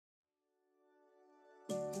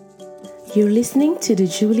You're listening to the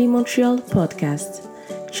Jubilee Montreal podcast.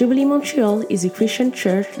 Jubilee Montreal is a Christian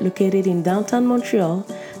church located in downtown Montreal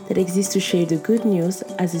that exists to share the good news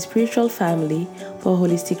as a spiritual family for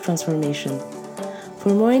holistic transformation.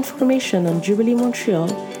 For more information on Jubilee Montreal,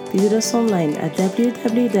 visit us online at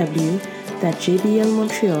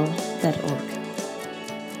www.jblmontreal.org.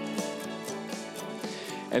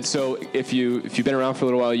 And so if you've been around for a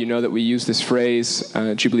little while, you know that we use this phrase,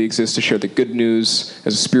 Jubilee exists to share the good news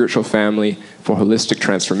as a spiritual family for holistic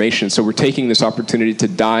transformation. So we're taking this opportunity to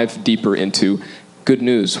dive deeper into good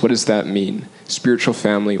news. What does that mean? Spiritual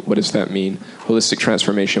family, what does that mean? Holistic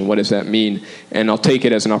transformation, what does that mean? And I'll take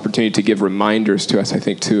it as an opportunity to give reminders to us, I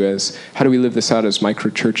think, too, as how do we live this out as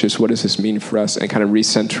micro-churches? What does this mean for us? And kind of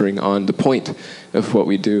recentering on the point of what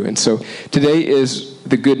we do. And so today is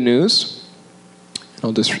the good news.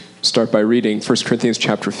 I'll just start by reading 1 Corinthians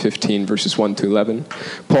chapter 15, verses 1 to 11.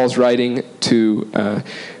 Paul's writing to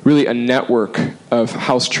really a network of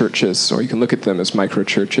house churches, or you can look at them as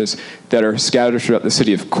micro-churches, that are scattered throughout the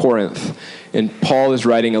city of Corinth. And Paul is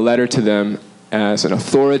writing a letter to them as an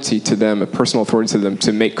authority to them, a personal authority to them,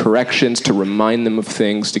 to make corrections, to remind them of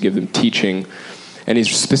things, to give them teaching. And he's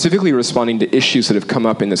specifically responding to issues that have come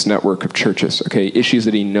up in this network of churches, okay, issues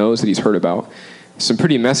that he knows, that he's heard about. Some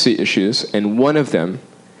pretty messy issues, and one of them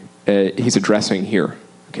he's addressing here.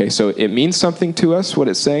 Okay, so it means something to us, what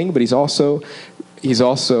it's saying, but he's also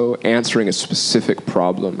answering a specific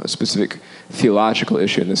problem, a specific theological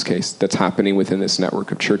issue in this case, that's happening within this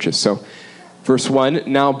network of churches. So, verse 1,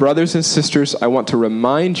 "Now, brothers and sisters, I want to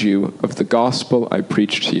remind you of the gospel I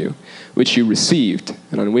preached to you, which you received,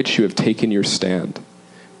 and on which you have taken your stand.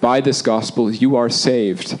 By this gospel you are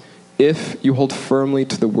saved, if you hold firmly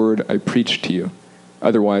to the word I preached to you.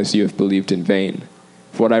 Otherwise, you have believed in vain.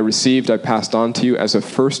 For what I received, I passed on to you as of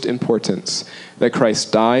first importance, that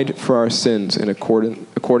Christ died for our sins in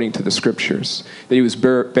according to the Scriptures, that he was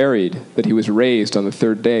buried, that he was raised on the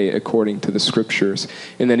third day according to the Scriptures,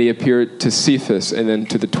 and that he appeared to Cephas and then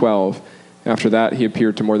to the 12. After that, he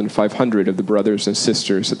appeared to more than 500 of the brothers and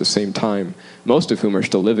sisters at the same time, most of whom are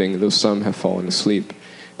still living, though some have fallen asleep.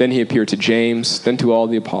 Then he appeared to James, then to all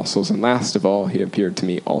the apostles, and last of all, he appeared to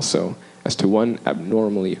me also, as to one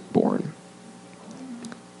abnormally born."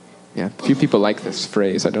 Yeah, few people like this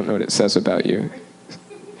phrase. I don't know what it says about you.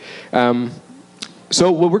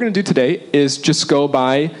 So what we're going to do today is just go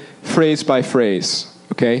by phrase,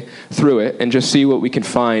 okay, through it, and just see what we can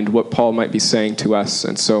find, what Paul might be saying to us.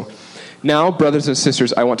 And so now, brothers and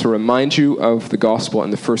sisters, I want to remind you of the gospel,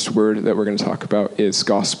 and the first word that we're going to talk about is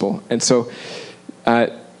gospel. And so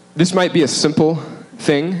this might be a simple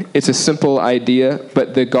thing. It's a simple idea,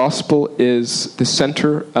 but the gospel is the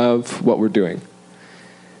center of what we're doing.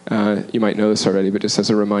 You might know this already, but just as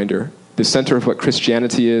a reminder, the center of what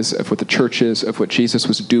Christianity is, of what the church is, of what Jesus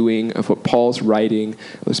was doing, of what Paul's writing.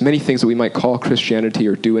 There's many things that we might call Christianity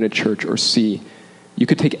or do in a church or see. You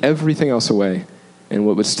could take everything else away, and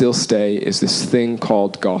what would still stay is this thing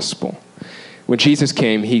called gospel. When Jesus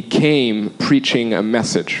came, he came preaching a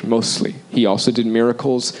message, mostly. He also did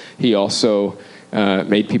miracles. He also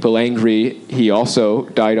made people angry. He also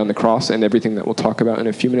died on the cross, and everything that we'll talk about in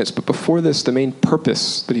a few minutes. But before this, the main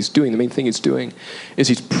purpose that he's doing, the main thing he's doing, is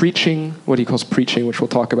he's preaching what he calls preaching, which we'll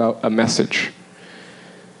talk about, a message.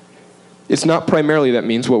 It's not primarily, that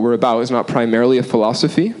means what we're about is not primarily a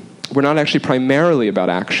philosophy. We're not actually primarily about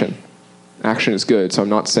action. Action is good, so I'm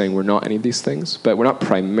not saying we're not any of these things, but we're not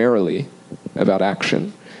primarily about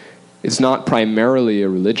action. It's not primarily a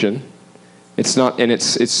religion. It's not, and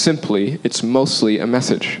it's mostly a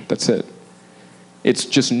message. That's it. It's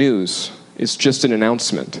just news. It's just an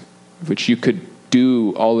announcement, which you could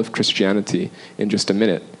do all of Christianity in just a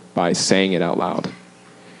minute by saying it out loud.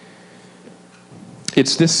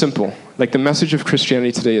 It's this simple. Like the message of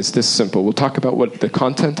Christianity today is this simple. We'll talk about what the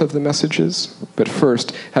content of the message is, but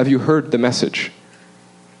first, have you heard the message?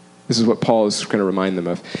 This is what Paul is going to remind them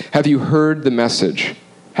of. Have you heard the message?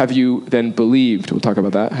 Have you then believed? We'll talk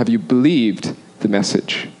about that. Have you believed the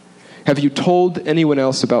message? Have you told anyone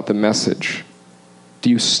else about the message? Do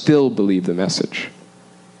you still believe the message?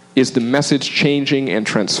 Is the message changing and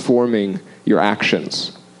transforming your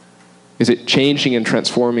actions? Is it changing and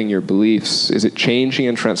transforming your beliefs? Is it changing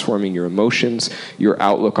and transforming your emotions, your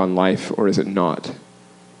outlook on life, or is it not?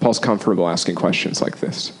 Paul's comfortable asking questions like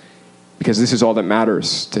this, because this is all that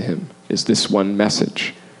matters to him, is this one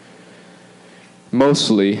message.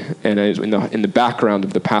 Mostly, and in the background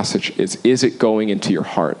of the passage, is it going into your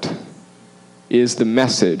heart? Is the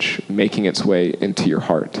message making its way into your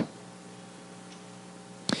heart?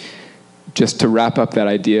 just to wrap up that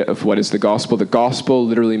idea of what is the gospel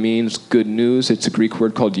literally means good news. It's a Greek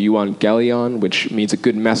word called euangelion, which means a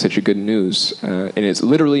good message, a good news. And it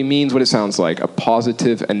literally means what it sounds like, a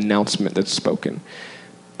positive announcement that's spoken.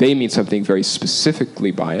 They mean something very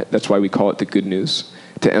specifically by it. That's why we call it the good news,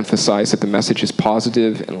 to emphasize that the message is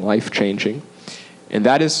positive and life-changing. And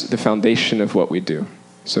that is the foundation of what we do.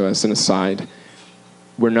 So as an aside,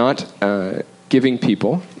 we're not giving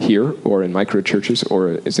people here or in micro-churches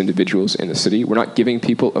or as individuals in the city, we're not giving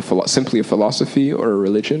people simply a philosophy or a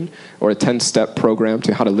religion or a 10-step program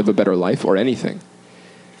to how to live a better life or anything.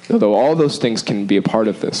 Although all those things can be a part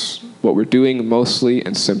of this, what we're doing mostly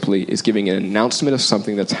and simply is giving an announcement of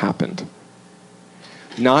something that's happened.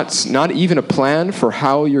 Not even a plan for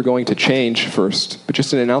how you're going to change first, but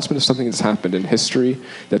just an announcement of something that's happened in history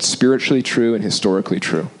that's spiritually true and historically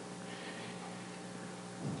true.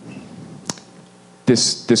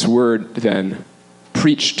 This word, then,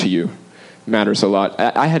 preached to you, matters a lot.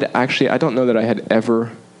 I don't know that I had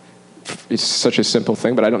ever, it's such a simple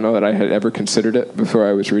thing, but I don't know that I had ever considered it before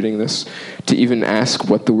I was reading this, to even ask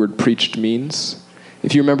what the word preached means.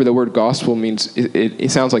 If you remember, the word gospel means, it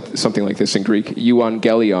sounds like something like this in Greek,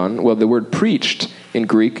 euangelion. Well, the word preached in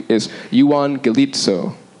Greek is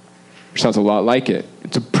euangelizo, which sounds a lot like it.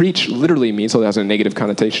 To preach literally means, although it has a negative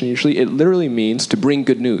connotation usually, it literally means to bring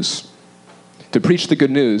good news. To preach the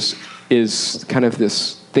good news is kind of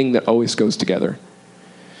this thing that always goes together.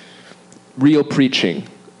 Real preaching,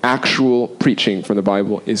 actual preaching from the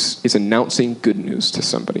Bible is announcing good news to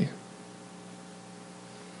somebody.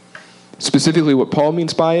 Specifically what Paul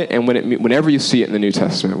means by it, and whenever you see it in the New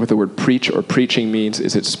Testament, what the word preach or preaching means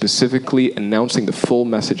is it's specifically announcing the full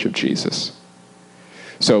message of Jesus.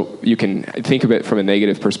 So you can think of it from a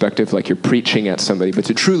negative perspective, like you're preaching at somebody, but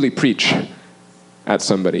to truly preach at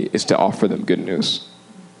somebody is to offer them good news.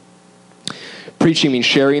 Preaching means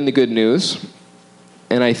sharing the good news,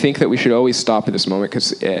 and I think that we should always stop at this moment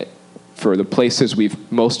because for the places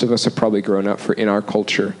most of us have probably grown up in our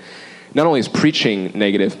culture, not only is preaching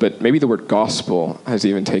negative, but maybe the word gospel has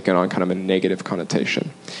even taken on kind of a negative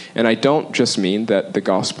connotation. And I don't just mean that the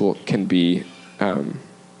gospel can be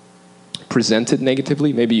presented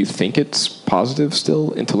negatively. Maybe you think it's positive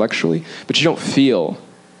still intellectually, but you don't feel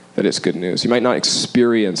that it's good news. You might not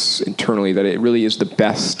experience internally that it really is the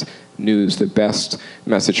best news, the best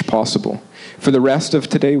message possible. For the rest of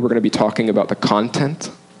today, we're going to be talking about the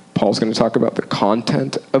content. Paul's going to talk about the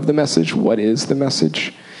content of the message. What is the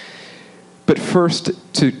message? But first,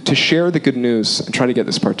 to share the good news, and try to get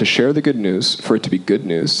this part, to share the good news, for it to be good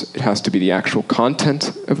news, it has to be the actual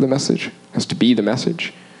content of the message. It has to be the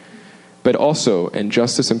message. But also, and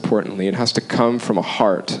just as importantly, it has to come from a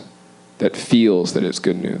heart that feels that it's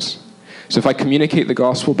good news. So if I communicate the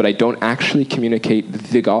gospel, but I don't actually communicate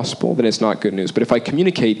the gospel, then it's not good news. But if I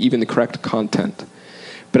communicate even the correct content,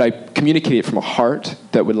 but I communicate it from a heart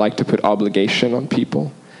that would like to put obligation on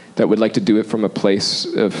people, that would like to do it from a place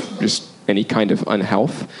of just any kind of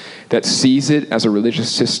unhealth, that sees it as a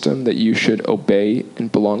religious system that you should obey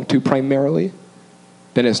and belong to primarily,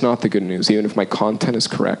 then it's not the good news, even if my content is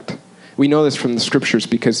correct. We know this from the scriptures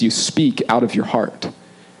because you speak out of your heart.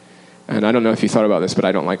 And I don't know if you thought about this, but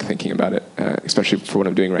I don't like thinking about it, especially for what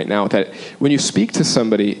I'm doing right now, that when you speak to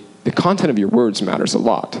somebody, the content of your words matters a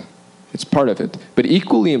lot. It's part of it. But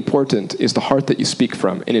equally important is the heart that you speak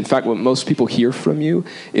from. And in fact, what most people hear from you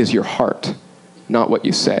is your heart, not what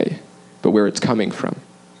you say, but where it's coming from.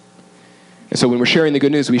 And so when we're sharing the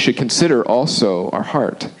good news, we should consider also our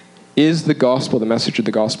heart. Is the gospel, the message of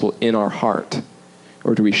the gospel, in our heart?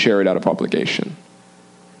 Or do we share it out of obligation?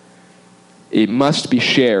 It must be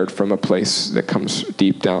shared from a place that comes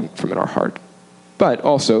deep down from in our heart. But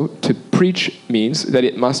also, to preach means that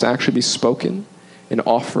it must actually be spoken and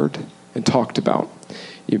offered and talked about.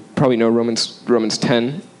 You probably know Romans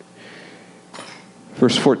 10,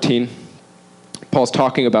 verse 14. Paul's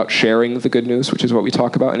talking about sharing the good news, which is what we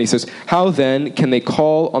talk about. And he says, how then can they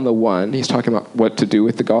call on the one, he's talking about what to do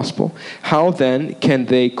with the gospel. How then can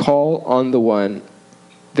they call on the one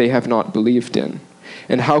they have not believed in?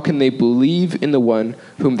 And how can they believe in the one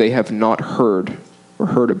whom they have not heard or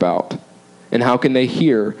heard about? And how can they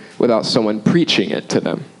hear without someone preaching it to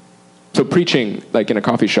them? So preaching, like in a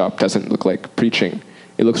coffee shop, doesn't look like preaching.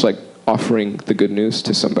 It looks like offering the good news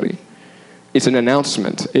to somebody. It's an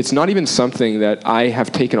announcement. It's not even something that I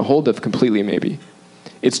have taken a hold of completely, maybe.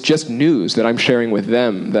 It's just news that I'm sharing with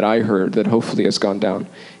them that I heard that hopefully has gone down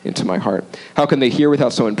into my heart. How can they hear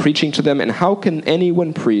without someone preaching to them? And how can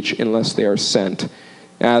anyone preach unless they are sent?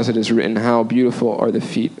 As it is written, how beautiful are the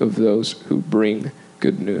feet of those who bring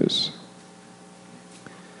good news.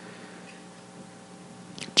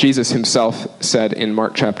 Jesus himself said in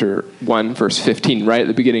Mark chapter 1, verse 15, right at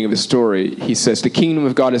the beginning of his story, he says, the kingdom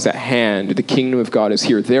of God is at hand. The kingdom of God is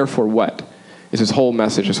here. Therefore what? Is his whole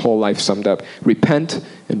message, his whole life summed up. Repent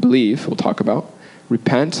and believe, we'll talk about.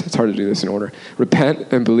 Repent, it's hard to do this in order.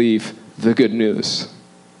 Repent and believe the good news.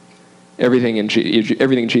 Everything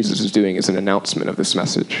Jesus is doing is an announcement of this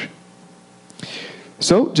message.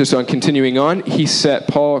 So, just on continuing on,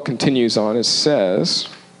 Paul continues on and says,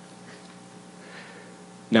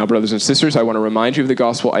 now, brothers and sisters, I want to remind you of the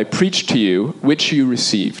gospel I preached to you, which you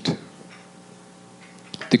received.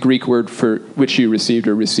 The Greek word for which you received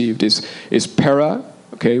or received is para,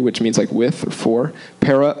 okay, which means like with or for.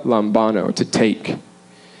 Para lambano, to take.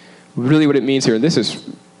 Really what it means here, and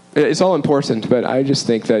it's all important, but I just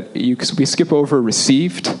think that we skip over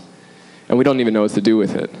received, and we don't even know what to do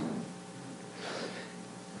with it.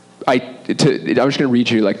 I'm just going to read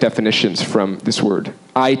you like definitions from this word.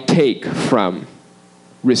 I take from,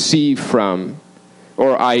 receive from,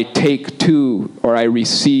 or I take to, or I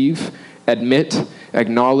receive, admit,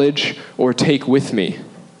 acknowledge, or take with me.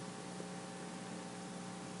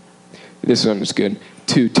 This one is good.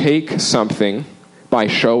 To take something by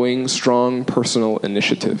showing strong personal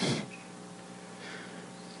initiative.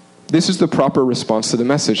 This is the proper response to the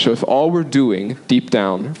message. So if all we're doing deep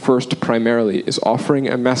down, first primarily, is offering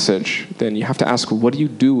a message, then you have to ask, what do you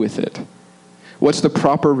do with it? What's the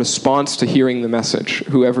proper response to hearing the message,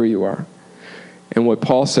 whoever you are? And what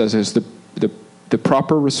Paul says is the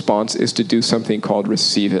proper response is to do something called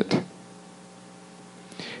receive it.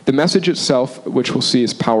 The message itself, which we'll see,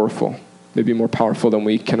 is powerful. Maybe more powerful than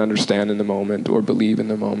we can understand in the moment or believe in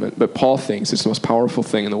the moment. But Paul thinks it's the most powerful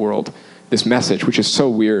thing in the world. This message, which is so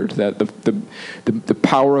weird, that the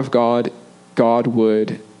power of God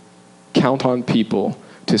would count on people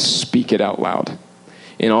to speak it out loud.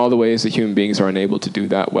 In all the ways that human beings are unable to do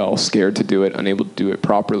that well, scared to do it, unable to do it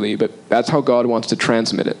properly. But that's how God wants to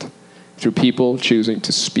transmit it, through people choosing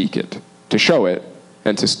to speak it, to show it,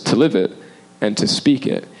 and to live it, and to speak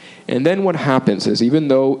it. And then what happens is, even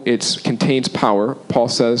though it contains power, Paul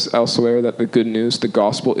says elsewhere that the good news, the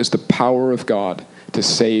gospel, is the power of God to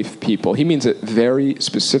save people. He means it very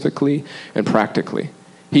specifically and practically.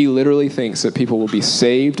 He literally thinks that people will be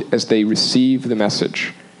saved as they receive the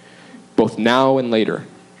message, both now and later.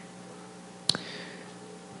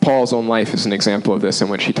 Paul's own life is an example of this, in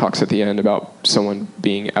which he talks at the end about someone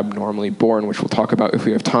being abnormally born, which we'll talk about if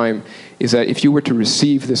we have time, is that if you were to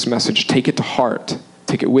receive this message, take it to heart,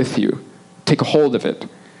 take it with you, take a hold of it,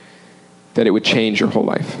 that it would change your whole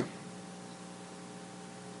life.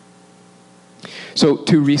 So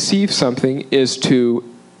to receive something is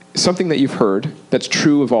something that you've heard that's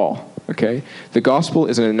true of all, okay? The gospel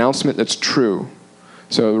is an announcement that's true.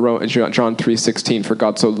 So John 3:16, for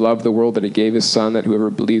God so loved the world that he gave his son, that whoever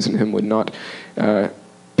believes in him would not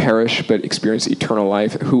perish but experience eternal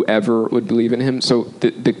life, whoever would believe in him. So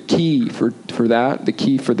the key for that, the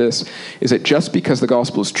key for this, is that just because the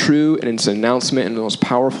gospel is true and it's an announcement and the most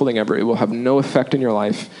powerful thing ever, it will have no effect in your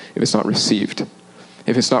life if it's not received.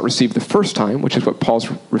 If it's not received the first time, which is what Paul's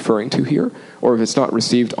referring to here, or if it's not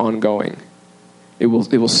received ongoing. It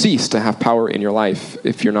will cease to have power in your life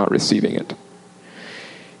if you're not receiving it.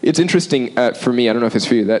 It's interesting for me, I don't know if it's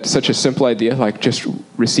for you, that such a simple idea, like just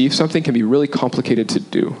receive something, can be really complicated to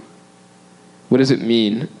do. What does it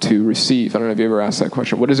mean to receive? I don't know if you ever asked that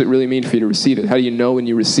question. What does it really mean for you to receive it? How do you know when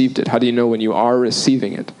you received it? How do you know when you are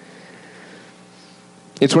receiving it?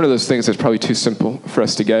 It's one of those things that's probably too simple for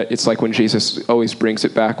us to get. It's like when Jesus always brings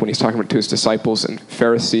it back when he's talking to his disciples and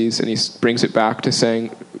Pharisees, and he brings it back to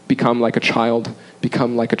saying, become like a child,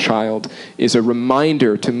 is a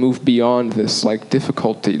reminder to move beyond this like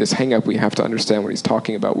difficulty, this hang-up we have to understand what he's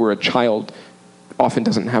talking about, where a child often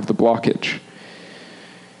doesn't have the blockage.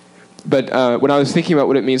 But when I was thinking about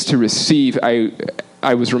what it means to receive,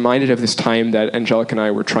 I was reminded of this time that Angelica and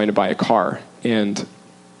I were trying to buy a car, and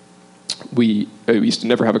we used to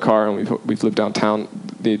never have a car, and we've lived downtown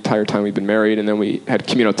the entire time we've been married, and then we had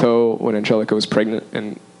Kiminoto when Angelica was pregnant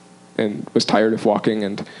and was tired of walking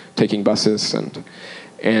and taking buses,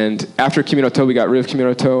 and after Kiminoto we got rid of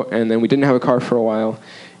Kiminoto, and then we didn't have a car for a while,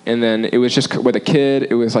 and then it was just with a kid,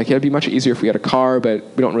 it was like it'd be much easier if we had a car, but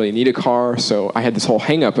we don't really need a car. So I had this whole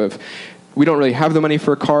hang up of we don't really have the money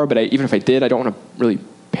for a car, but even if I did, I don't want to really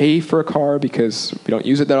pay for a car because we don't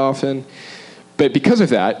use it that often. But because of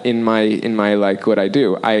that, in my like what I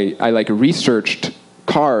do, I like researched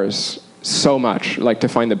cars so much, like to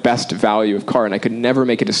find the best value of car, and I could never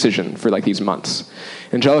make a decision for like these months.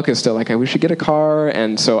 Angelica's still like, we should get a car,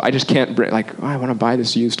 and so I just can't I want to buy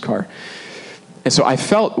this used car. And so I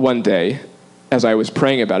felt one day as I was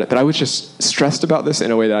praying about it, that I was just stressed about this in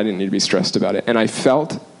a way that I didn't need to be stressed about it. And I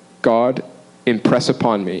felt God impress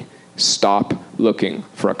upon me, stop looking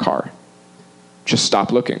for a car. Just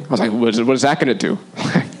stop looking. I was like, what is that going to do?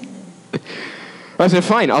 I said,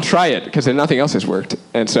 fine, I'll try it, because nothing else has worked.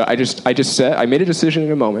 And so I just said, I made a decision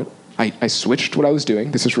in a moment. I switched what I was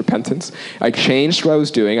doing. This is repentance. I changed what I was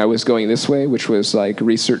doing. I was going this way, which was like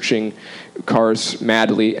researching cars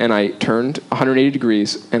madly, and I turned 180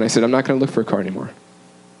 degrees, and I said, I'm not going to look for a car anymore.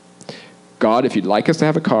 God, if you'd like us to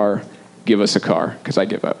have a car, give us a car, because I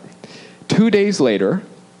give up. 2 days later,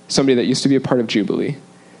 somebody that used to be a part of Jubilee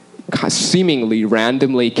seemingly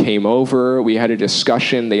randomly came over. We had a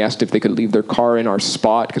discussion. They asked if they could leave their car in our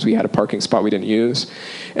spot, because we had a parking spot we didn't use,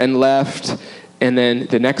 and left. And then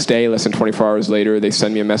the next day, less than 24 hours later, they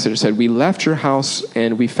sent me a message that said, we left your house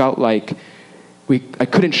and we felt like I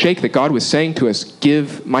couldn't shake that God was saying to us,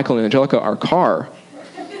 give Michael and Angelica our car.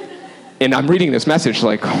 And I'm reading this message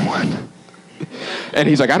like, what? And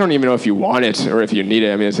he's like, I don't even know if you want it or if you need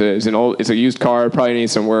it. I mean, it's a used car, it probably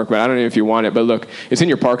needs some work, but I don't know if you want it. But look, it's in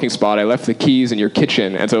your parking spot. I left the keys in your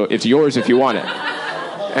kitchen, and so it's yours if you want it.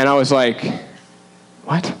 And I was like,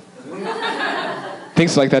 what?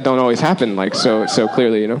 Things like that don't always happen, like so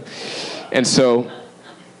clearly, you know. And so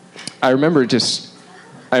I remember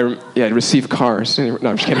I received cars. No,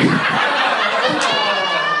 I'm just kidding.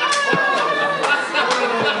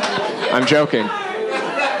 I'm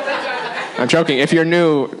joking. If you're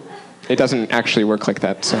new, it doesn't actually work like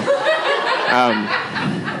that. So,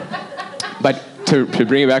 but to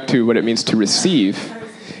bring it back to what it means to receive,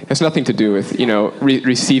 has nothing to do with,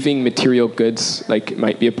 receiving material goods, like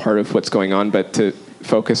might be a part of what's going on, but to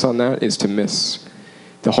focus on that is to miss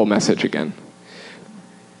the whole message again.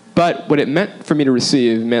 But what it meant for me to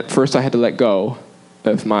receive meant first I had to let go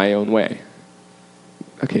of my own way.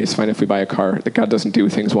 Okay, it's fine if we buy a car. That God doesn't do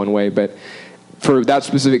things one way, but for that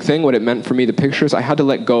specific thing, what it meant for me, the pictures, I had to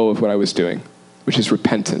let go of what I was doing, which is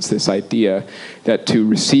repentance, this idea that to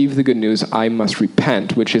receive the good news, I must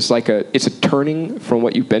repent, which is it's a turning from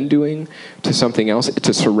what you've been doing to something else. It's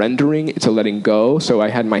a surrendering, it's a letting go. So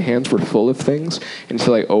my hands were full of things.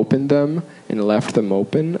 Until I opened them and left them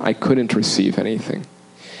open, I couldn't receive anything.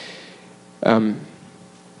 In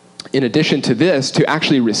addition to this, to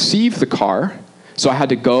actually receive the car, so I had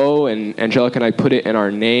to go, and Angelica and I put it in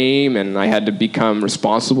our name, and I had to become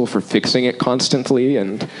responsible for fixing it constantly,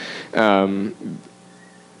 and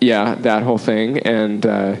that whole thing. And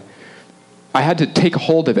I had to take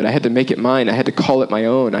hold of it. I had to make it mine. I had to call it my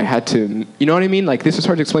own. I had to, you know what I mean? Like, this is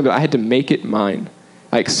hard to explain, but I had to make it mine.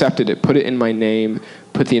 I accepted it, put it in my name,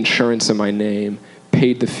 put the insurance in my name,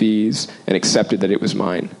 paid the fees, and accepted that it was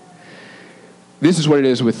mine. This is what it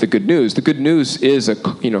is with the good news. The good news is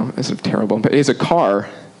it's terrible, but it is a car.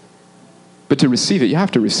 But to receive it, you have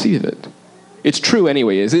to receive it. It's true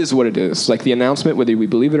anyway. It is what it is. Like the announcement, whether we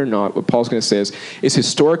believe it or not, what Paul's going to say is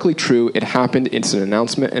historically true. It happened. It's an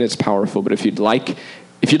announcement, and it's powerful. But if you'd like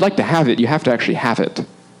to have it, you have to actually have it.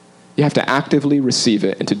 You have to actively receive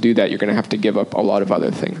it, and to do that, you're going to have to give up a lot of other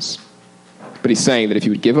things. But he's saying that if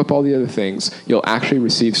you would give up all the other things, you'll actually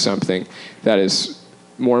receive something that is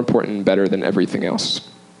more important and better than everything else.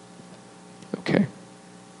 Okay.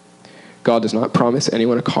 God does not promise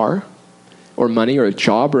anyone a car or money or a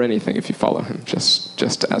job or anything if you follow him, just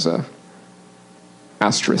as a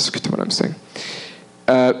asterisk to what I'm saying.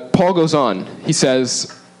 Paul goes on. He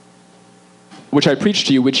says, which I preached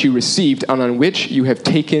to you, which you received, and on which you have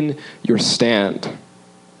taken your stand.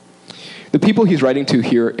 The people he's writing to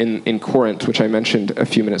here in Corinth, which I mentioned a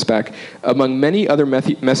few minutes back, among many other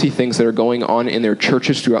messy things that are going on in their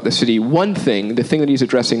churches throughout the city, the thing that he's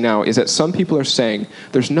addressing now, is that some people are saying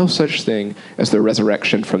there's no such thing as the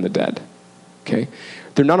resurrection from the dead. Okay?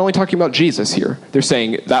 They're not only talking about Jesus here. They're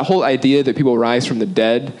saying that whole idea that people rise from the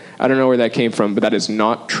dead, I don't know where that came from, but that is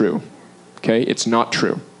not true. Okay? It's not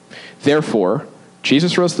true. Therefore,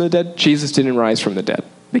 Jesus rose from the dead. Jesus didn't rise from the dead.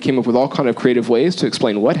 They came up with all kind of creative ways to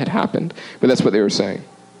explain what had happened, but that's what they were saying.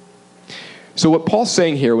 So what Paul's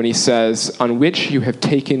saying here when he says, on which you have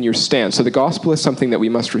taken your stand. So the gospel is something that we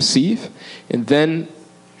must receive, and then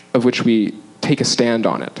of which we take a stand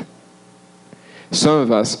on it. Some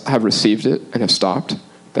of us have received it and have stopped.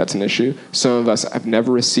 That's an issue. Some of us have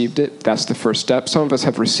never received it. That's the first step. Some of us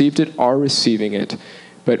have received it, are receiving it,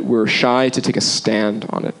 but we're shy to take a stand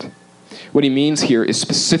on it. What he means here is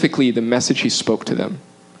specifically the message he spoke to them.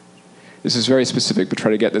 This is very specific, but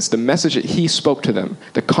try to get this. The message that he spoke to them,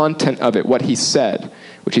 the content of it, what he said,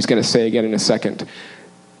 which he's going to say again in a second.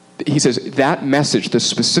 He says, that message, the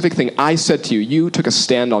specific thing I said to you, you took a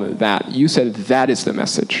stand on that. You said that is the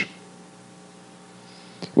message.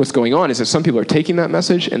 What's going on is that some people are taking that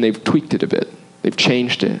message and they've tweaked it a bit. They've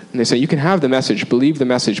changed it. And they say, you can have the message, believe the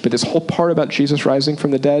message, but this whole part about Jesus rising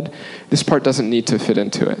from the dead, this part doesn't need to fit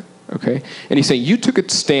into it, okay? And he's saying, you took a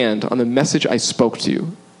stand on the message I spoke to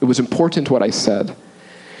you. It was important what I said.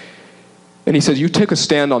 And he says, you took a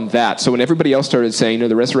stand on that. So when everybody else started saying, no,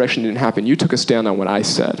 the resurrection didn't happen, you took a stand on what I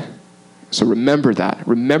said. So remember that.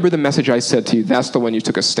 Remember the message I said to you. That's the one you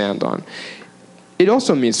took a stand on. It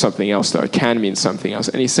also means something else, though. It can mean something else.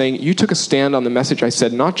 And he's saying, you took a stand on the message I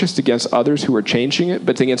said, not just against others who are changing it,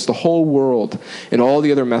 but against the whole world and all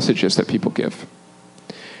the other messages that people give.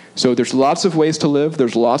 So there's lots of ways to live.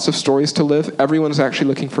 There's lots of stories to live. Everyone's actually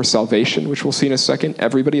looking for salvation, which we'll see in a second.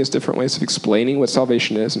 Everybody has different ways of explaining what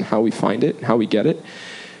salvation is and how we find it and how we get it.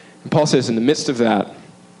 And Paul says, in the midst of that,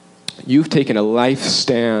 you've taken a life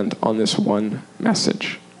stand on this one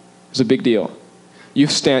message. It's a big deal. You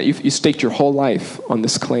staked your whole life on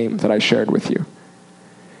this claim that I shared with you.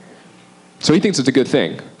 So he thinks it's a good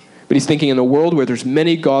thing. But he's thinking in a world where there's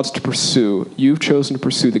many gods to pursue, you've chosen to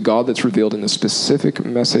pursue the God that's revealed in the specific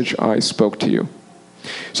message I spoke to you.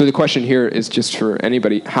 So the question here is just for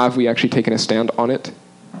anybody, have we actually taken a stand on it?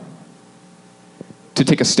 To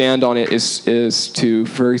take a stand on it is to,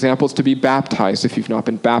 for example, it's to be baptized if you've not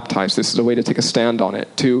been baptized. This is a way to take a stand on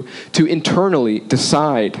it. To internally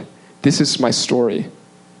decide, this is my story,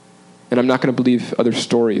 and I'm not going to believe other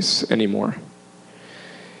stories anymore.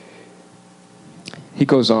 He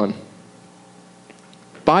goes on.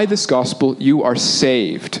 By this gospel, you are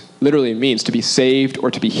saved. Literally, it means to be saved or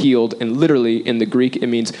to be healed. And literally, in the Greek, it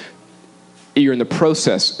means you're in the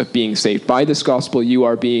process of being saved. By this gospel, you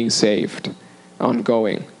are being saved.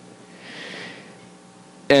 Ongoing.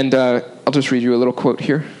 And I'll just read you a little quote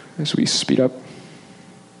here as we speed up.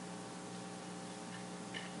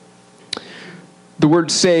 The word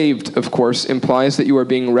saved, of course, implies that you are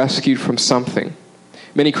being rescued from something.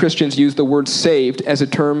 Many Christians use the word saved as a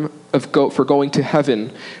term for going to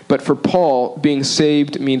heaven, but for Paul, being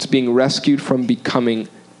saved means being rescued from becoming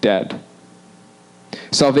dead.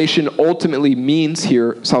 Salvation ultimately means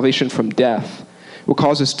here salvation from death. What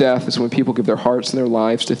causes death is when people give their hearts and their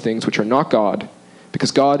lives to things which are not God,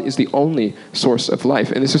 because God is the only source of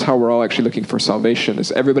life. And this is how we're all actually looking for salvation.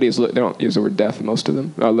 Is everybody is they don't use the word death, most of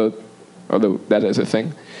them, although that is a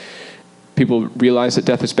thing. People realize that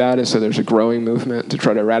death is bad, and so there's a growing movement to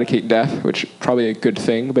try to eradicate death, which is probably a good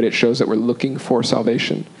thing, but it shows that we're looking for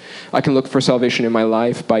salvation. I can look for salvation in my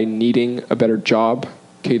life by needing a better job.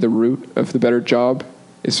 Okay, the root of the better job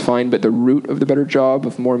is fine, but the root of the better job,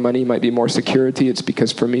 of more money, might be more security. It's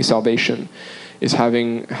because for me, salvation is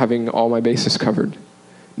having all my bases covered,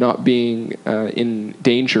 not being in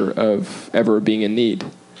danger of ever being in need.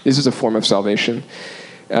 This is a form of salvation.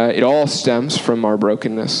 It all stems from our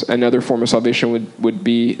brokenness. Another form of salvation would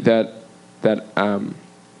be that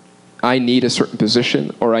I need a certain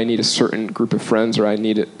position, or I need a certain group of friends, or I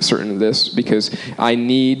need a certain this, because I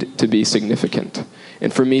need to be significant.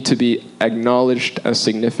 And for me to be acknowledged as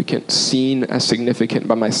significant, seen as significant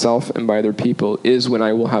by myself and by other people, is when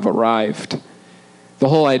I will have arrived. The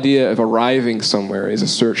whole idea of arriving somewhere is a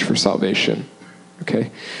search for salvation. Okay?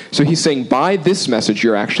 So he's saying, by this message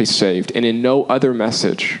you're actually saved, and in no other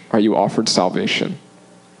message are you offered salvation.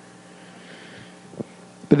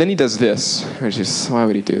 But then he does this. Why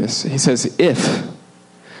would he do this? He says, if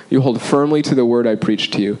you hold firmly to the word I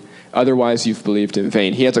preached to you, otherwise you've believed in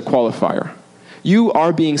vain. He has a qualifier. You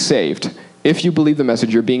are being saved. If you believe the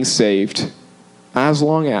message, you're being saved, as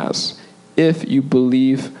long as, if you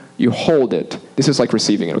believe, you hold it. This is like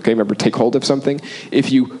receiving it, okay? Remember, take hold of something.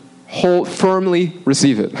 If you firmly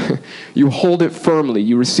receive it. You hold it firmly.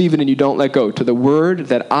 You receive it and you don't let go. To the word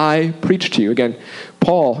that I preach to you. Again,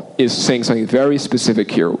 Paul is saying something very specific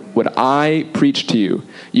here. What I preach to you,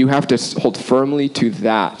 you have to hold firmly to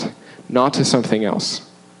that, not to something else.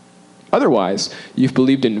 Otherwise, you've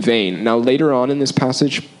believed in vain. Now, later on in this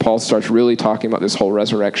passage, Paul starts really talking about this whole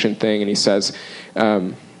resurrection thing, and he says,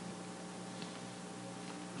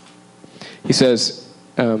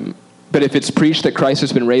 but if it's preached that Christ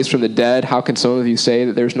has been raised from the dead, how can some of you say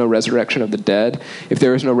that there's no resurrection of the dead? If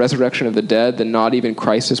there is no resurrection of the dead, then not even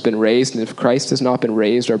Christ has been raised. And if Christ has not been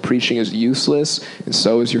raised, our preaching is useless, and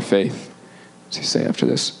so is your faith. What does he say after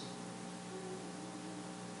this?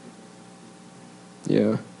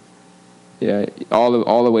 Yeah,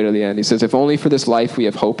 all the way to the end. He says, if only for this life we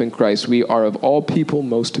have hope in Christ, we are of all people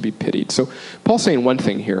most to be pitied. So Paul's saying one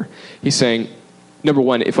thing here. He's saying, number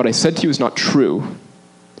one, if what I said to you is not true,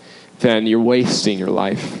 then you're wasting your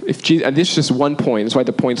life. And this is just one point. That's why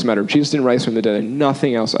the points matter. If Jesus didn't rise from the dead, and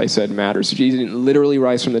nothing else I said matters. If Jesus didn't literally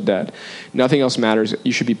rise from the dead, nothing else matters.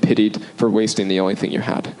 You should be pitied for wasting the only thing you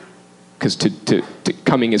had. Because to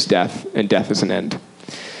coming is death, and death is an end.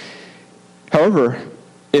 However,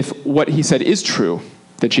 if what he said is true,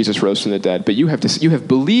 that Jesus rose from the dead, but you have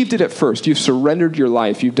believed it at first, you've surrendered your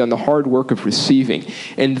life, you've done the hard work of receiving,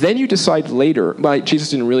 and then you decide later, well,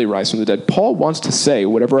 Jesus didn't really rise from the dead. Paul wants to say,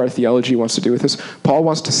 whatever our theology wants to do with this, Paul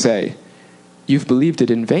wants to say, you've believed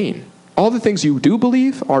it in vain. All the things you do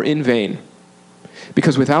believe are in vain,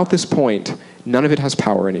 because without this point, none of it has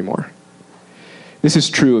power anymore. This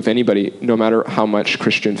is true of anybody, no matter how much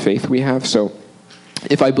Christian faith we have. So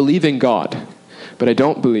if I believe in God, but I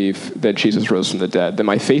don't believe that Jesus rose from the dead, then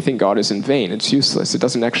my faith in God is in vain. It's useless. It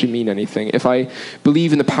doesn't actually mean anything. If I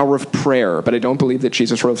believe in the power of prayer, but I don't believe that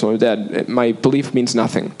Jesus rose from the dead, my belief means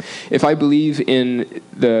nothing. If I believe in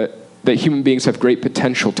that human beings have great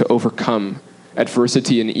potential to overcome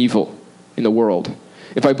adversity and evil in the world,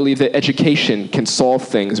 if I believe that education can solve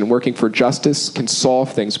things and working for justice can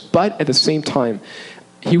solve things, but at the same time,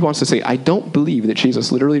 he wants to say, I don't believe that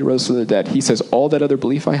Jesus literally rose from the dead. He says, all that other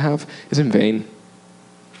belief I have is in vain.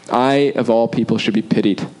 I, of all people, should be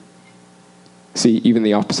pitied. See, even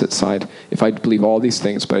the opposite side. If I believe all these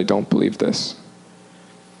things, but I don't believe this.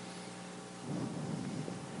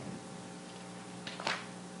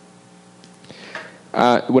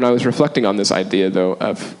 When I was reflecting on this idea, though,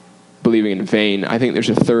 of believing in vain, I think there's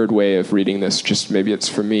a third way of reading this, just maybe it's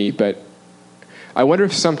for me, but I wonder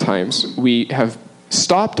if sometimes we have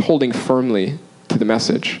stopped holding firmly to the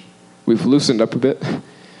message. We've loosened up a bit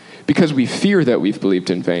because we fear that we've believed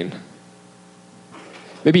in vain.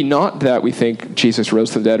 Maybe not that we think Jesus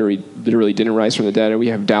rose from the dead or he literally didn't rise from the dead, and we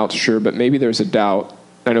have doubts, sure, but maybe there's a doubt,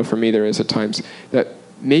 I know for me there is at times, that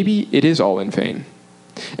maybe it is all in vain.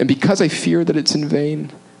 And because I fear that it's in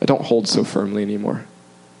vain, I don't hold so firmly anymore.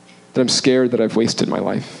 That I'm scared that I've wasted my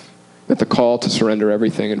life. That the call to surrender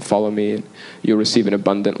everything and follow me, and you'll receive an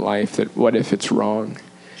abundant life, that what if it's wrong?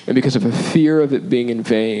 And because of a fear of it being in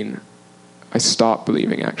vain, I stop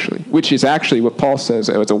believing, actually. Which is actually what Paul says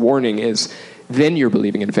as a warning is, then you're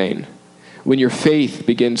believing in vain. When your faith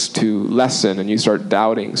begins to lessen and you start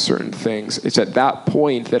doubting certain things, it's at that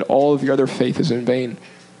point that all of your other faith is in vain.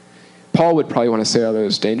 Paul would probably want to say, although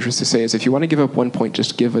it's dangerous to say, is if you want to give up one point,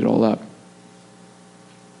 just give it all up.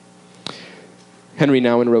 Henry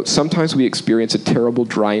Nouwen wrote, sometimes we experience a terrible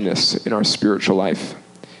dryness in our spiritual life.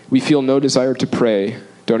 We feel no desire to pray,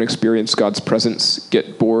 don't experience God's presence,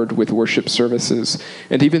 get bored with worship services,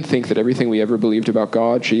 and even think that everything we ever believed about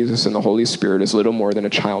God, Jesus, and the Holy Spirit is little more than a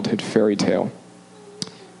childhood fairy tale.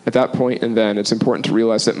 At that point and then, it's important to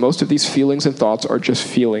realize that most of these feelings and thoughts are just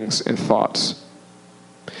feelings and thoughts.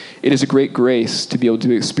 It is a great grace to be able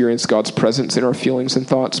to experience God's presence in our feelings and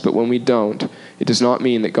thoughts, but when we don't, it does not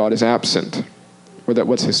mean that God is absent, or that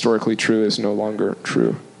what's historically true is no longer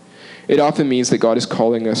true. It often means that God is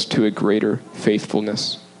calling us to a greater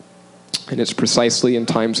faithfulness. And it's precisely in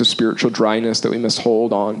times of spiritual dryness that we must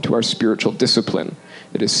hold on to our spiritual discipline,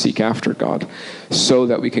 that is, seek after God, so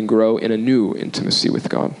that we can grow in a new intimacy with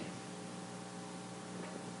God.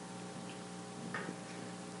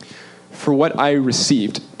 For what I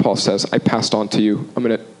received, Paul says, I passed on to you. I'm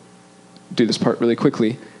going to do this part really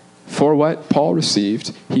quickly. For what Paul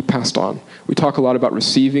received, he passed on. We talk a lot about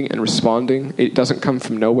receiving and responding. It doesn't come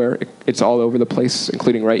from nowhere. It's all over the place,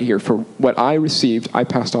 including right here. For what I received, I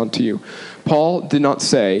passed on to you. Paul did not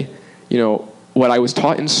say, what I was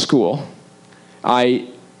taught in school, I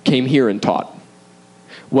came here and taught.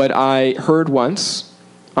 What I heard once,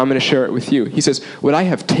 I'm going to share it with you. He says, what I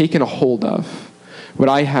have taken a hold of, what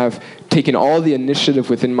I have taken all the initiative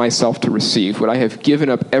within myself to receive, what I have given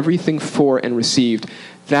up everything for and received,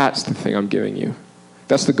 that's the thing I'm giving you.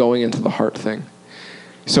 That's the going into the heart thing.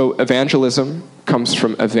 So evangelism comes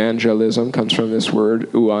from this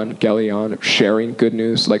word, euangelion, sharing good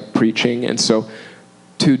news, like preaching. And so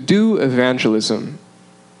to do evangelism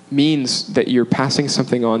means that you're passing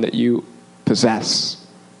something on that you possess.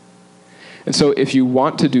 And so if you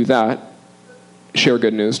want to do that, share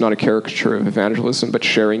good news, not a caricature of evangelism, but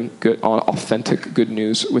sharing good, authentic good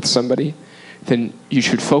news with somebody, then you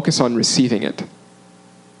should focus on receiving it.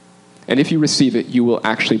 And if you receive it, you will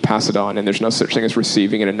actually pass it on. And there's no such thing as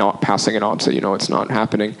receiving it and not passing it on, so it's not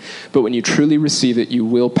happening. But when you truly receive it, you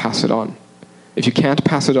will pass it on. If you can't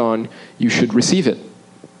pass it on, you should receive it.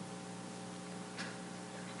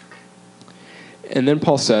 And then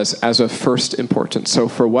Paul says, as of first importance. So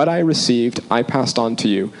for what I received, I passed on to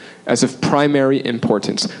you. As of primary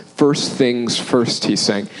importance. First things first, he's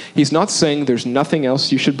saying. He's not saying there's nothing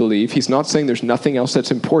else you should believe. He's not saying there's nothing else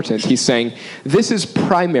that's important. He's saying, this is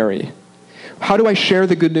primary. How do I share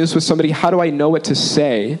the good news with somebody? How do I know what to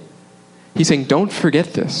say? He's saying, don't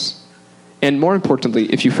forget this. And more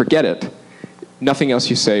importantly, if you forget it, nothing else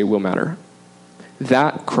you say will matter.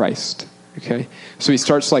 That Christ, okay? So he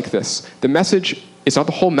starts like this. The message is not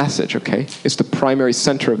the whole message, okay? It's the primary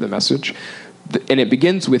center of the message. And it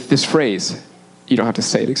begins with this phrase. You don't have to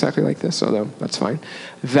say it exactly like this, although that's fine.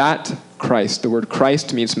 That Christ, the word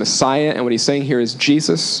Christ means Messiah, and what he's saying here is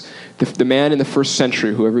Jesus, the man in the first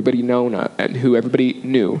century who everybody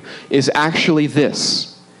knew, is actually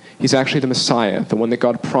this. He's actually the Messiah, the one that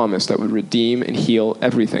God promised that would redeem and heal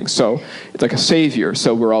everything. So it's like a savior.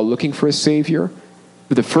 So we're all looking for a savior.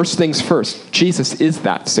 But the first things first, Jesus is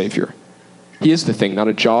that savior. He is the thing, not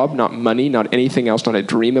a job, not money, not anything else, not a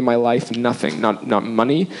dream in my life, nothing. Not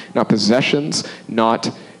money, not possessions,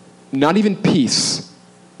 not even peace,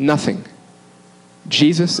 nothing.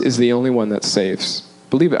 Jesus is the only one that saves.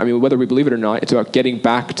 Believe it. I mean, whether we believe it or not, it's about getting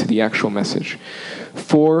back to the actual message.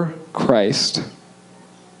 For Christ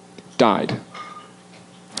died.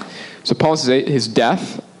 So Paul says his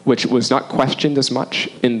death, which was not questioned as much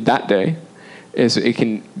in that day, is it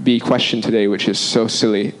can be questioned today, which is so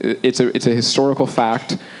silly. It's a historical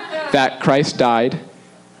fact that Christ died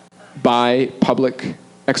by public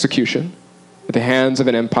execution at the hands of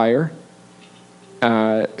an empire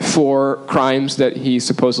for crimes that he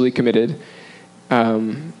supposedly committed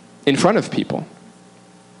in front of people.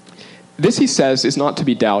 This, he says, is not to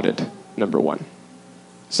be doubted, number one.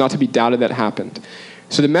 It's not to be doubted that happened.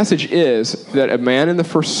 So the message is that a man in the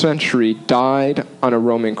first century died on a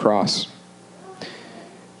Roman cross.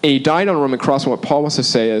 He died on a Roman cross, and what Paul wants to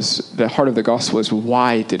say is the heart of the gospel is,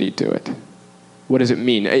 why did he do it? What does it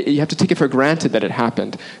mean? You have to take it for granted that it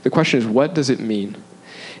happened. The question is, what does it mean?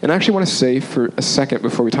 And I actually want to say for a second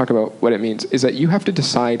before we talk about what it means, is that you have to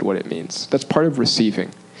decide what it means. That's part of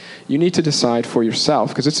receiving. You need to decide for yourself,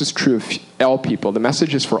 because this is true of all people. The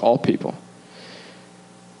message is for all people.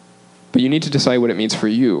 But you need to decide what it means for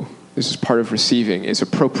you. This is part of receiving, is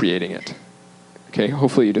appropriating it. Okay,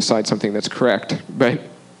 hopefully you decide something that's correct, but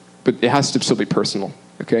it has to still be personal,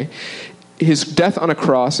 okay? His death on a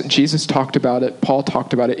cross, Jesus talked about it, Paul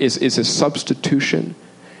talked about it, is a substitution,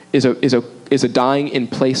 is a dying in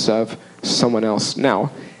place of someone else.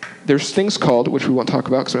 Now, there's things called, which we won't talk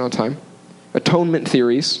about because we don't have time, atonement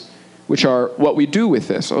theories, which are what we do with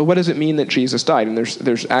this. What does it mean that Jesus died? And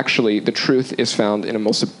there's actually, the truth is found in a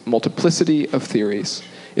multiplicity of theories.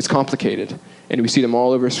 It's complicated, and we see them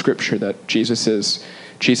all over Scripture that Jesus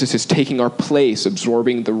is taking our place,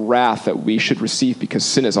 absorbing the wrath that we should receive because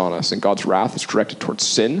sin is on us, and God's wrath is directed towards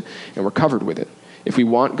sin, and we're covered with it. If we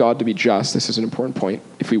want God to be just, this is an important point,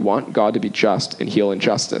 if we want God to be just and heal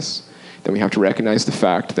injustice, then we have to recognize the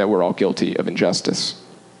fact that we're all guilty of injustice.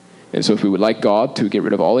 And so if we would like God to get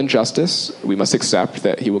rid of all injustice, we must accept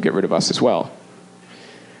that he will get rid of us as well.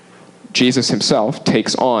 Jesus himself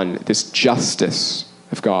takes on this justice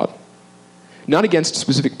of God. Not against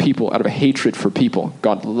specific people, out of a hatred for people.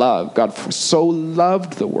 God so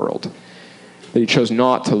loved the world that he chose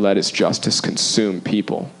not to let his justice consume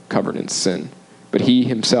people covered in sin. But he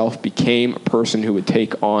himself became a person who would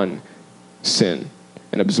take on sin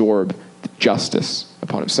and absorb justice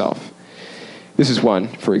upon himself. This is one,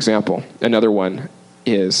 for example. Another one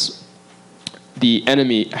is the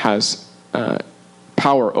enemy has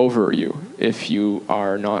power over you if you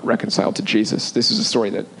are not reconciled to Jesus. This is a story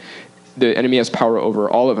that the enemy has power over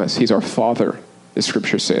all of us. He's our father, the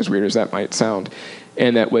scriptures say, as weird as that might sound.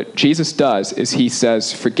 And that what Jesus does is he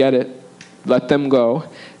says, forget it, let them go,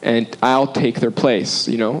 and I'll take their place.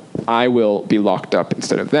 I will be locked up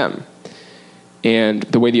instead of them. And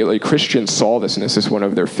the way the early Christians saw this, and this is one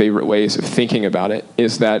of their favorite ways of thinking about it,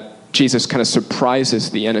 is that Jesus kind of surprises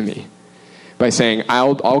the enemy by saying,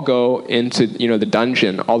 I'll go into the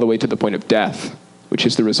dungeon all the way to the point of death, which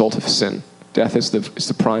is the result of sin. Death is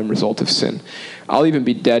the prime result of sin. I'll even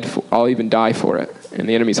be dead. I'll even die for it. And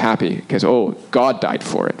the enemy's happy because, God died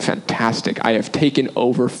for it. Fantastic. I have taken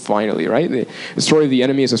over finally, right? The story of the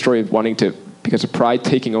enemy is a story of wanting to, because of pride,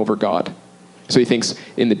 taking over God. So he thinks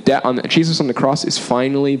Jesus on the cross is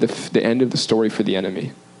finally the end of the story for the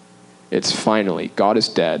enemy. It's finally, God is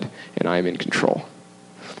dead and I am in control.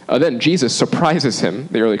 Then Jesus surprises him.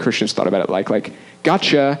 The early Christians thought about it like,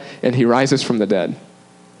 gotcha, and he rises from the dead,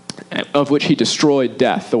 of which he destroyed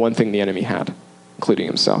death, the one thing the enemy had, including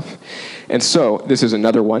himself. And so this is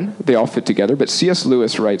another one. They all fit together. But C.S.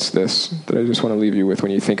 Lewis writes this that I just want to leave you with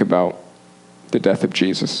when you think about the death of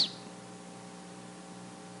Jesus.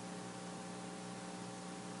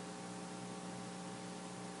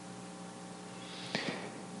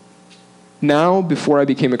 Now, before I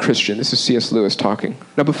became a Christian, this is C.S. Lewis talking.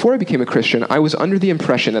 Now, before I became a Christian, I was under the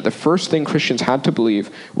impression that the first thing Christians had to believe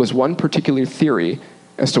was one particular theory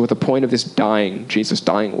as to what the point of this Jesus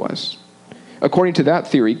dying was. According to that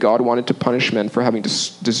theory, God wanted to punish men for having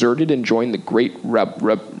deserted and joined the great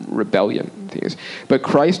rebellion. But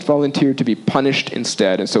Christ volunteered to be punished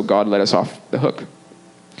instead, and so God let us off the hook.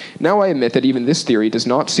 Now I admit that even this theory does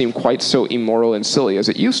not seem quite so immoral and silly as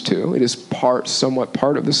it used to. It is somewhat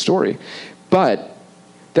part of the story. But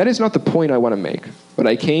that is not the point I want to make. What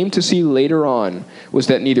I came to see later on was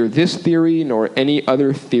that neither this theory nor any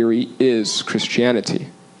other theory is Christianity.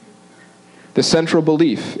 The central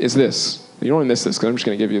belief is this. You don't want to miss this because I'm just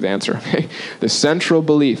going to give you the answer. Okay? The central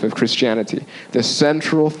belief of Christianity, the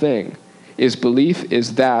central thing belief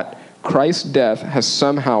is that Christ's death has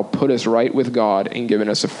somehow put us right with God and given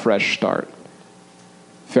us a fresh start.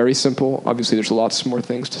 Very simple. Obviously, there's lots more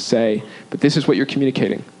things to say, but this is what you're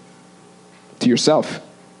communicating to yourself.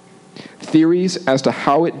 Theories as to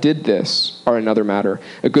how it did this are another matter.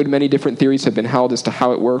 A good many different theories have been held as to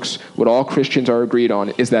how it works. What all Christians are agreed on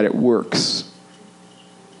is that it works.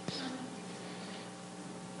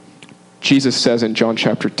 Jesus says in John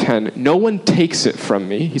chapter 10, no one takes it from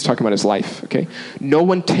me. He's talking about his life, okay? No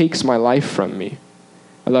one takes my life from me.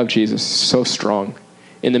 I love Jesus, so strong.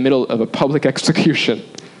 In the middle of a public execution.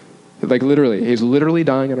 Like literally, he's literally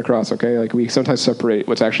dying on a cross, okay? Like we sometimes separate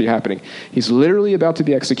what's actually happening. He's literally about to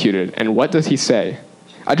be executed. And what does he say?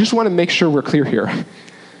 I just want to make sure we're clear here.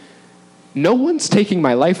 No one's taking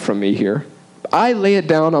my life from me here. I lay it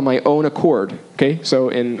down on my own accord, okay? So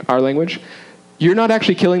in our language, you're not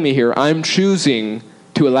actually killing me here. I'm choosing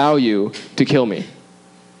to allow you to kill me.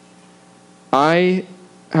 I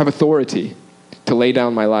have authority to lay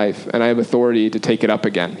down my life, and I have authority to take it up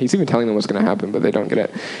again. He's even telling them what's going to happen, but they don't get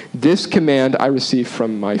it. This command I received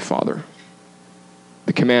from my Father.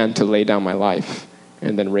 The command to lay down my life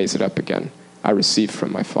and then raise it up again. I received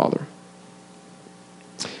from my Father.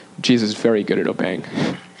 Jesus is very good at obeying.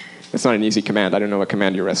 It's not an easy command. I don't know what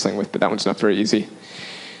command you're wrestling with, but that one's not very easy.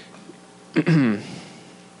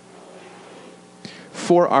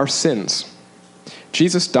 For our sins.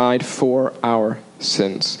 Jesus died for our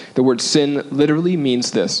sins. The word sin literally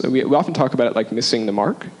means this. We often talk about it like missing the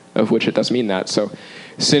mark, of which it does mean that. So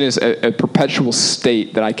sin is a perpetual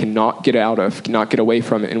state that I cannot get out of, cannot get away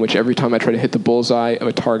from it, in which every time I try to hit the bullseye of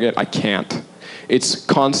a target, I can't. It's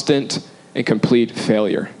constant and complete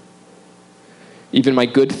failure. Even my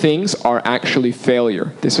good things are actually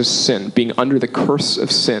failure. This is sin, being under the curse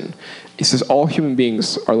of sin. He says all human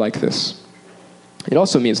beings are like this. It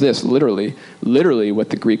also means this, literally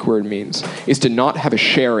what the Greek word means is to not have a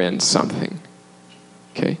share in something.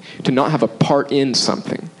 Okay? To not have a part in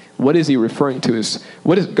something. What is he referring to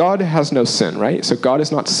God has no sin, right? So God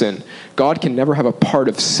is not sin. God can never have a part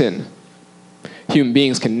of sin. Human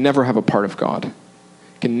beings can never have a part of God.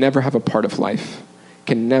 Can never have a part of life.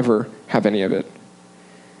 Can never have any of it.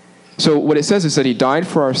 So what it says is that he died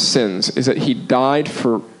for our sins, is that he died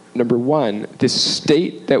for, number one, this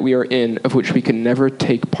state that we are in of which we can never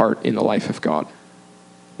take part in the life of God.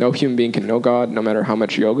 No human being can know God, no matter how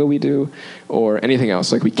much yoga we do or anything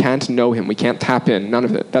else. Like we can't know him. We can't tap in. None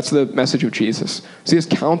of it. That's the message of Jesus. See, it's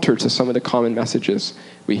counter to some of the common messages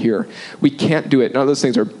we hear. We can't do it. None of those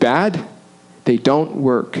things are bad. They don't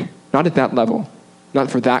work. Not at that level. Not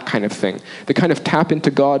for that kind of thing. The kind of tap into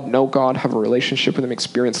God, know God, have a relationship with him,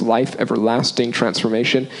 experience life, everlasting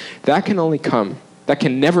transformation, that can only come. That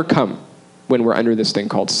can never come when we're under this thing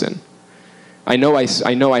called sin. I know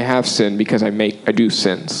I have sin because I do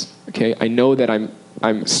sins. Okay, I know that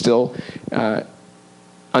I'm still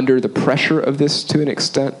under the pressure of this to an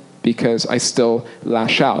extent because I still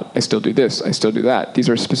lash out. I still do this. I still do that. These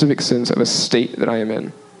are specific sins of a state that I am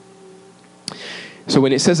in. So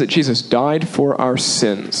when it says that Jesus died for our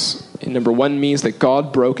sins, number one means that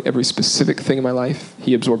God broke every specific thing in my life.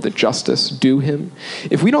 He absorbed the justice due him.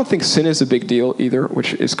 If we don't think sin is a big deal either,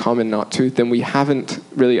 which is common not to, then we haven't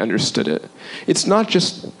really understood it. It's not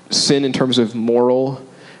just sin in terms of moral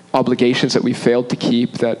obligations that we failed to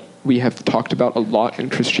keep that we have talked about a lot in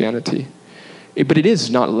Christianity. But it is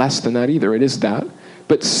not less than that either. It is that.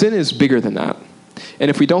 But sin is bigger than that. And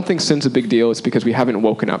if we don't think sin's a big deal, it's because we haven't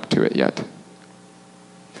woken up to it yet.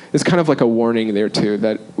 It's kind of like a warning there, too,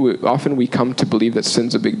 that often we come to believe that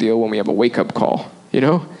sin's a big deal when we have a wake-up call. You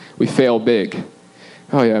know? We fail big.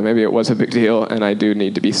 Oh, yeah, maybe it was a big deal, and I do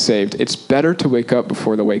need to be saved. It's better to wake up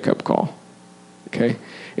before the wake-up call. Okay?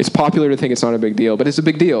 It's popular to think it's not a big deal, but it's a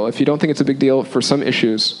big deal. If you don't think it's a big deal for some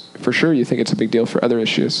issues, for sure you think it's a big deal for other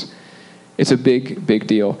issues. It's a big, big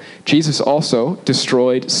deal. Jesus also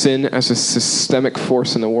destroyed sin as a systemic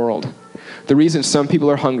force in the world. The reason some people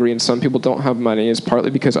are hungry and some people don't have money is partly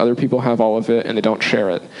because other people have all of it and they don't share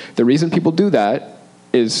it. The reason people do that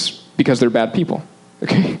is because they're bad people.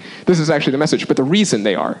 Okay? This is actually the message. But the reason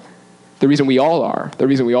they are the reason we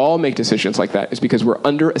all make decisions like that is because we're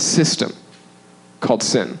under a system called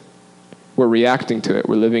sin. We're reacting to it.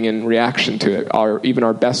 We're living in reaction to it. Even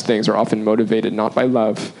our best things are often motivated not by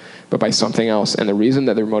love, but by something else. And the reason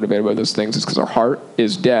that they're motivated by those things is because our heart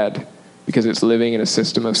is dead, because it's living in a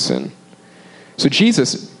system of sin. So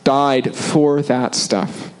Jesus died for that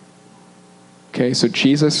stuff. Okay, so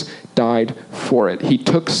Jesus died for it. He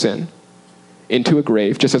took sin into a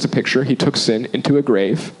grave, just as a picture. He took sin into a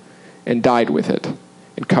grave and died with it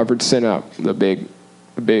and covered sin up, the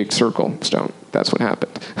big circle stone. That's what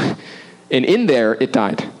happened. And in there, it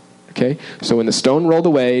died. Okay, so when the stone rolled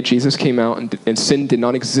away, Jesus came out, and sin did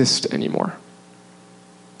not exist anymore.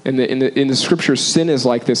 In the scriptures, sin is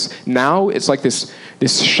like this. Now it's like this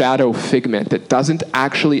shadow figment that doesn't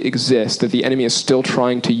actually exist, that the enemy is still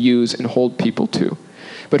trying to use and hold people to.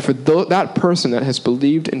 But for that person that has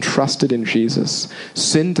believed and trusted in Jesus,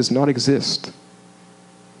 sin does not exist.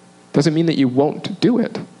 Doesn't mean that you won't do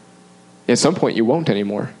it. At some point, you won't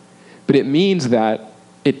anymore. But it means that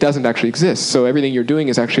it doesn't actually exist. So everything you're doing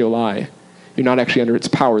is actually a lie. You're not actually under its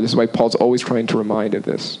power. This is why Paul's always trying to remind of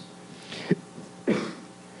this.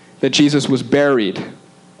 That Jesus was buried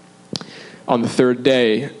on the third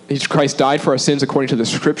day. Christ died for our sins according to the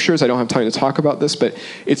scriptures. I don't have time to talk about this, but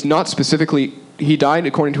it's not specifically, he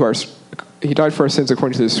died for our sins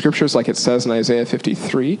according to the scriptures, like it says in Isaiah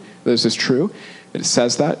 53. This is true. It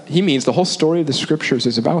says that. He means the whole story of the scriptures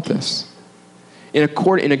is about this. In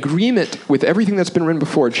agreement with everything that's been written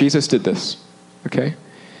before, Jesus did this, okay?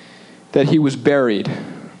 That he was buried.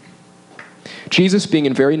 Jesus, being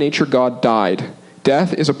in very nature God, died.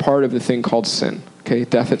 Death is a part of the thing called sin, okay?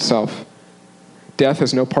 Death itself. Death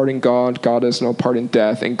has no part in God. God has no part in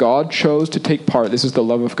death. And God chose to take part. This is the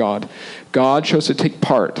love of God. God chose to take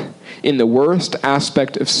part in the worst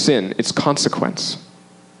aspect of sin, its consequence.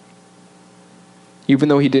 Even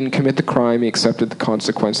though he didn't commit the crime, he accepted the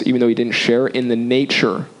consequence. Even though he didn't share in the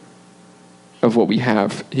nature of what we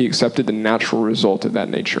have, he accepted the natural result of that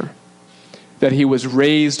nature. That he was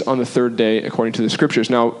raised on the third day according to the scriptures.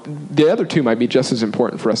 Now, the other two might be just as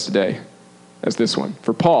important for us today as this one.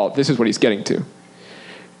 For Paul, this is what he's getting to.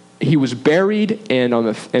 He was buried and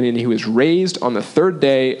then he was raised on the third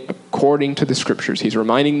day according to the scriptures. He's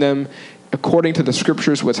reminding them, according to the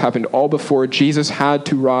scriptures, what's happened all before. Jesus had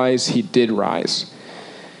to rise. He did rise.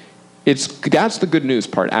 That's the good news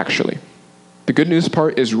part, actually. The good news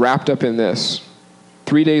part is wrapped up in this.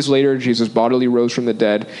 3 days later, Jesus bodily rose from the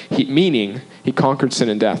dead, meaning he conquered sin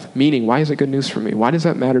and death. Meaning, why is it good news for me? Why does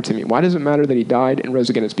that matter to me? Why does it matter that he died and rose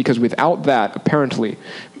again? It's because without that, apparently,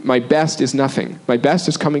 my best is nothing. My best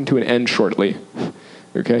is coming to an end shortly.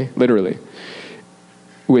 Okay? Literally.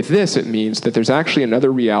 With this, it means that there's actually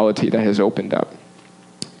another reality that has opened up.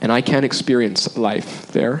 And I can experience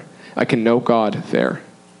life there. I can know God there.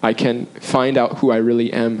 I can find out who I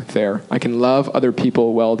really am there. I can love other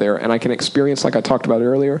people well there. And I can experience, like I talked about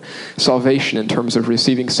earlier, salvation in terms of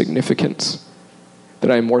receiving significance. That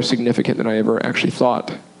I am more significant than I ever actually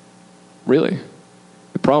thought. Really.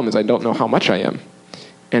 The problem is I don't know how much I am.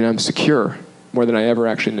 And I'm secure more than I ever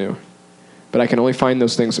actually knew. But I can only find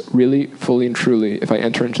those things really, fully, and truly if I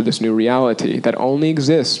enter into this new reality that only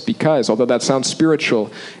exists because, although that sounds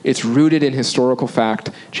spiritual, it's rooted in historical fact.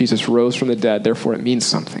 Jesus rose from the dead, therefore it means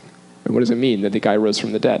something. And what does it mean that the guy rose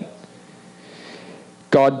from the dead?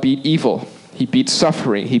 God beat evil. He beat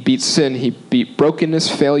suffering. He beat sin. He beat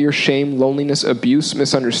brokenness, failure, shame, loneliness, abuse,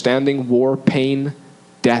 misunderstanding, war, pain,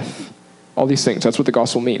 death. All these things. That's what the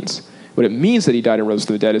gospel means. What it means that he died and rose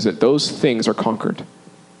from the dead is that those things are conquered.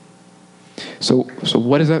 So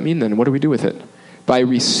what does that mean then? What do we do with it? By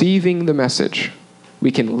receiving the message,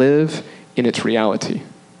 we can live in its reality.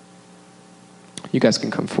 You guys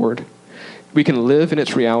can come forward. We can live in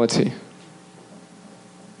its reality.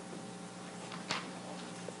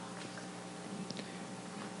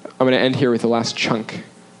 I'm going to end here with the last chunk.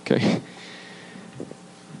 Okay.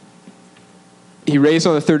 He raised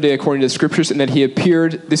on the third day according to the scriptures, and then he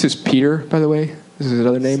appeared. This is Peter, by the way. This is his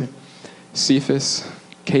other name. Cephas,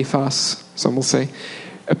 Cephas, some will say.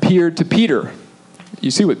 Appeared to Peter.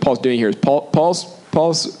 You see what Paul's doing here.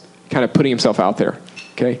 Paul's kind of putting himself out there.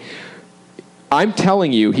 Okay. I'm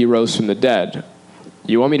telling you he rose from the dead.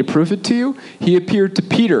 You want me to prove it to you? He appeared to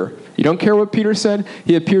Peter. You don't care what Peter said?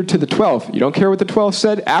 He appeared to the 12. You don't care what the 12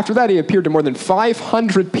 said? After that, he appeared to more than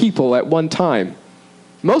 500 people at one time,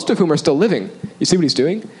 most of whom are still living. You see what he's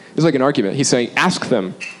doing? It's like an argument. He's saying, ask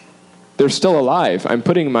them. They're still alive. I'm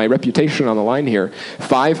putting my reputation on the line here.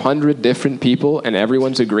 500 different people, and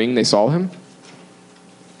everyone's agreeing they saw him?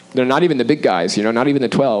 They're not even the big guys, not even the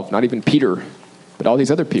 12, not even Peter. But all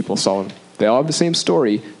these other people saw him. They all have the same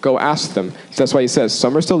story. Go ask them. So that's why he says,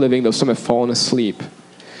 some are still living, though some have fallen asleep.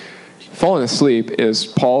 Fallen asleep is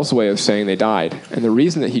Paul's way of saying they died. And the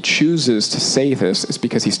reason that he chooses to say this is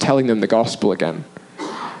because he's telling them the gospel again.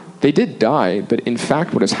 They did die, but in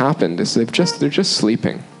fact what has happened is they're just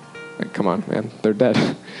sleeping. Like, come on, man, they're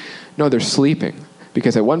dead. No, they're sleeping.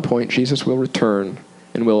 Because at one point, Jesus will return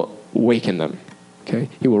and will waken them. Okay?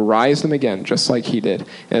 He will rise them again, just like he did.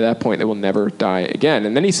 And at that point, they will never die again.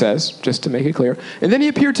 And then he says, just to make it clear, and then he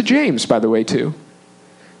appeared to James, by the way, too.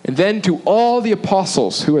 And then to all the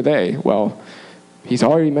apostles. Who are they? Well, he's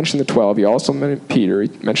already mentioned the 12. He also mentioned Peter. He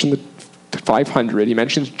mentioned the 500. He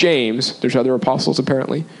mentions James. There's other apostles,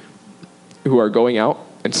 apparently, who are going out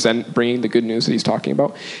and bringing the good news that he's talking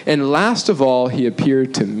about. And last of all, he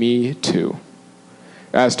appeared to me, too,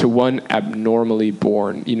 as to one abnormally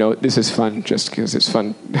born. You know, this is fun just because it's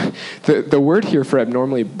fun. The word here for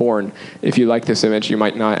abnormally born, if you like this image, you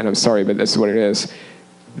might not, and I'm sorry, but that's what it is.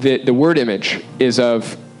 The word image is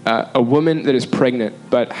of a woman that is pregnant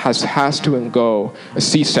but has to undergo a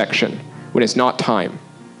C-section when it's not time.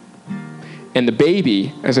 And the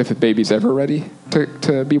baby, as if the baby's ever ready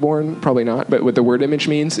to be born, probably not, but what the word image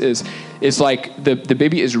means is like the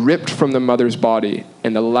baby is ripped from the mother's body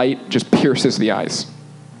and the light just pierces the eyes.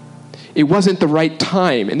 It wasn't the right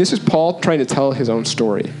time. And this is Paul trying to tell his own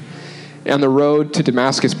story. On the road to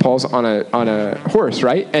Damascus, Paul's on a horse,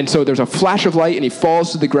 right? And so there's a flash of light and he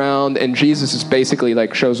falls to the ground and Jesus is basically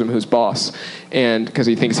like shows him who's boss, and because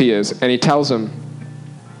he thinks he is. And he tells him,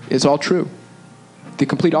 it's all true. The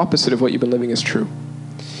complete opposite of what you've been living is true.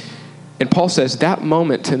 And Paul says, that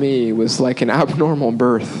moment to me was like an abnormal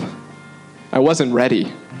birth. I wasn't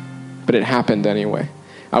ready, but it happened anyway.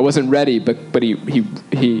 I wasn't ready, but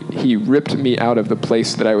he ripped me out of the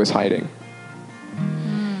place that I was hiding.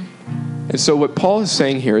 And so what Paul is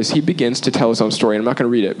saying here is he begins to tell his own story. And I'm not going to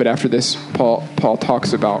read it, but after this, Paul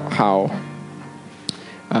talks about how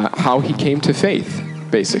he came to faith,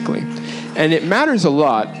 basically. And it matters a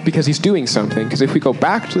lot because he's doing something. Because if we go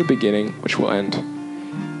back to the beginning, which will end,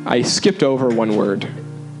 I skipped over one word.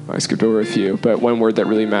 I skipped over a few, but one word that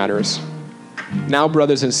really matters. Now,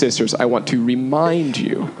 brothers and sisters, I want to remind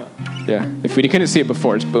you. Yeah, if we couldn't see it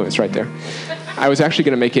before, it's right there. I was actually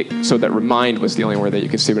going to make it so that remind was the only word that you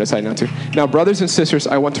could see, but I decided not to. Now, brothers and sisters,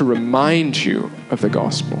 I want to remind you of the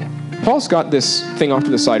gospel. Paul's got this thing off to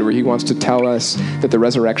the side where he wants to tell us that the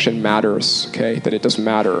resurrection matters, okay, that it does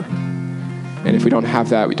matter. And if we don't have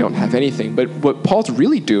that, we don't have anything. But what Paul's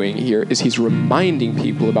really doing here is he's reminding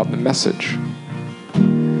people about the message.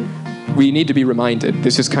 We need to be reminded.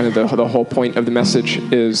 This is kind of the whole point of the message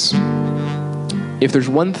is, if there's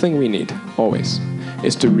one thing we need, always,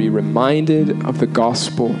 is to be reminded of the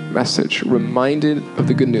gospel message, reminded of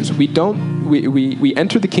the good news. We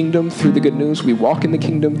enter the kingdom through the good news. We walk in the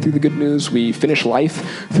kingdom through the good news. We finish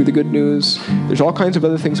life through the good news. There's all kinds of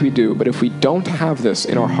other things we do. But if we don't have this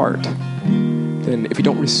in our heart, then if we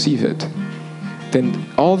don't receive it, then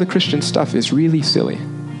all the Christian stuff is really silly.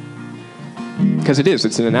 Because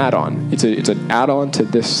it's an add-on. It's an add-on to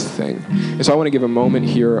this thing. And so I want to give a moment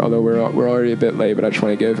here, although we're already a bit late, but I just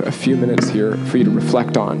want to give a few minutes here for you to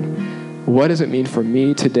reflect on what does it mean for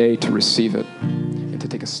me today to receive it and to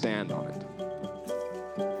take a stand on it.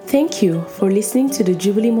 Thank you for listening to the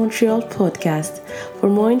Jubilee Montreal podcast. For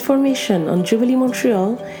more information on Jubilee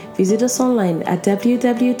Montreal, visit us online at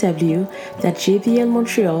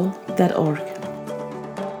www.jblmontreal.org.